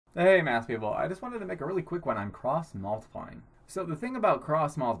Hey math people, I just wanted to make a really quick one on cross multiplying. So the thing about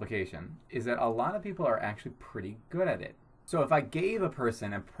cross multiplication is that a lot of people are actually pretty good at it. So if I gave a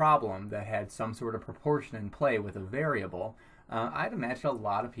person a problem that had some sort of proportion in play with a variable, I'd imagine a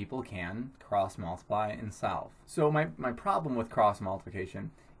lot of people can cross multiply and solve. So my problem with cross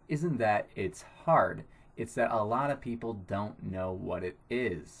multiplication isn't that it's hard, it's that a lot of people don't know what it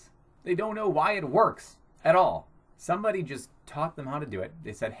is. They don't know why it works at all. Somebody just taught them how to do it.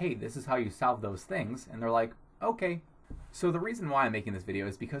 They said, hey, this is how you solve those things. And they're like, okay. So the reason why I'm making this video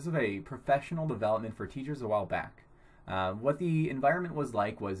is because of a professional development for teachers a while back. What the environment was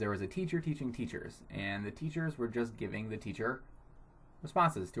like was there was a teacher teaching teachers, and the teachers were just giving the teacher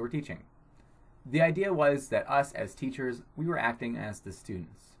responses to her teaching. The idea was that us as teachers, we were acting as the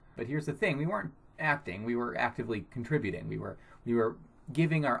students. But here's the thing, we weren't acting, we were actively contributing. We were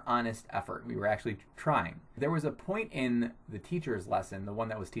giving our honest effort. We were actually trying. There was a point in the teacher's lesson, the one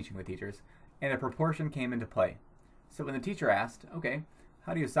that was teaching the teachers, and a proportion came into play. So when the teacher asked, okay,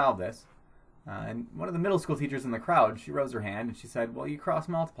 how do you solve this? And one of the middle school teachers in the crowd, she rose her hand and she said, well, you cross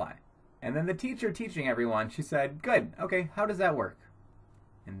multiply. And then the teacher teaching everyone, she said, good, okay, how does that work?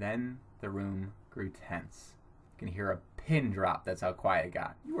 And then the room grew tense. You can hear a pin drop. That's how quiet it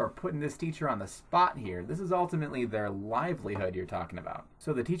got. You are putting this teacher on the spot here. This is ultimately their livelihood you're talking about.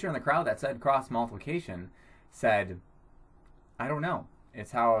 So the teacher in the crowd that said cross multiplication said, I don't know.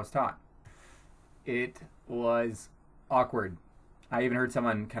 It's how I was taught. It was awkward. I even heard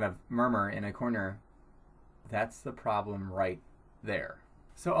someone kind of murmur in a corner, that's the problem right there.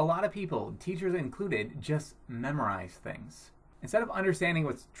 So a lot of people, teachers included, just memorize things. Instead of understanding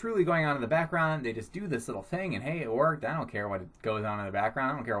what's truly going on in the background, they just do this little thing and hey, it worked. I don't care what goes on in the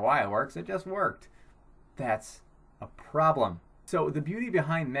background. I don't care why it works. It just worked. That's a problem. So the beauty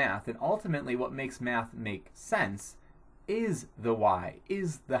behind math, and ultimately what makes math make sense, is the why,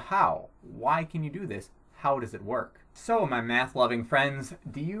 is the how. Why can you do this? How does it work? So my math-loving friends,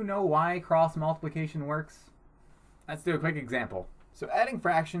 do you know why cross multiplication works? Let's do a quick example. So adding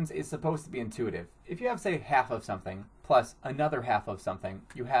fractions is supposed to be intuitive. If you have, say, half of something plus another half of something,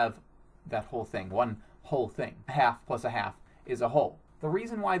 you have that whole thing, one whole thing. A half plus a half is a whole. The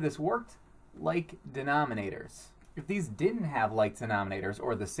reason why this worked, like denominators. If these didn't have like denominators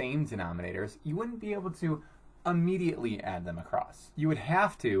or the same denominators, you wouldn't be able to immediately add them across. You would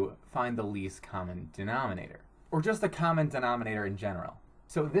have to find the least common denominator, or just a common denominator in general.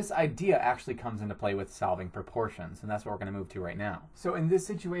 So this idea actually comes into play with solving proportions, and that's what we're going to move to right now. So in this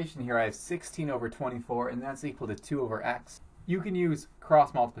situation here, I have 16 over 24, and that's equal to 2 over x. You can use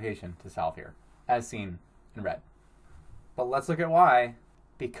cross multiplication to solve here, as seen in red. But let's look at why.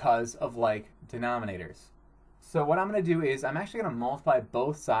 Because of like denominators. So what I'm going to do is I'm actually going to multiply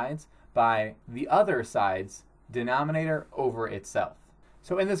both sides by the other side's denominator over itself.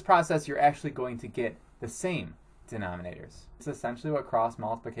 So in this process, you're actually going to get the same denominators. It's essentially what cross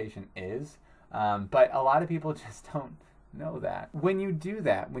multiplication is, but a lot of people just don't know that. When you do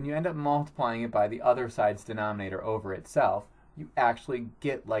that, when you end up multiplying it by the other side's denominator over itself, you actually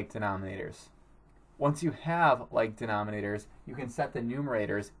get like denominators. Once you have like denominators, you can set the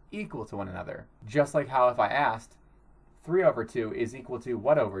numerators equal to one another. Just like how if I asked, 3 over 2 is equal to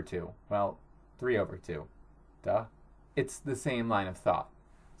what over 2? Well, 3 over 2. Duh. It's the same line of thought.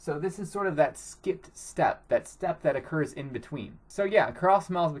 So this is sort of that skipped step, that step that occurs in between. So yeah, cross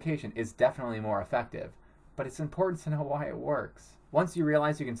multiplication is definitely more effective, but it's important to know why it works. Once you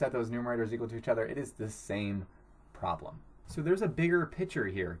realize you can set those numerators equal to each other, it is the same problem. So there's a bigger picture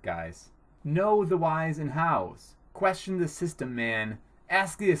here, guys. Know the whys and hows. Question the system, man.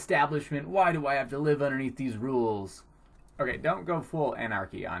 Ask the establishment, why do I have to live underneath these rules? Okay, don't go full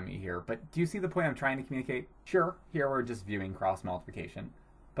anarchy on me here, but do you see the point I'm trying to communicate? Sure, here we're just viewing cross multiplication.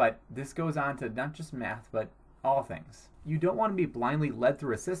 But this goes on to not just math, but all things. You don't want to be blindly led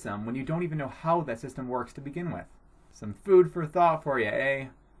through a system when you don't even know how that system works to begin with. Some food for thought for you, eh?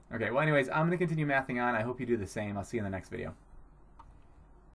 Okay, well anyways, I'm going to continue mathing on. I hope you do the same. I'll see you in the next video.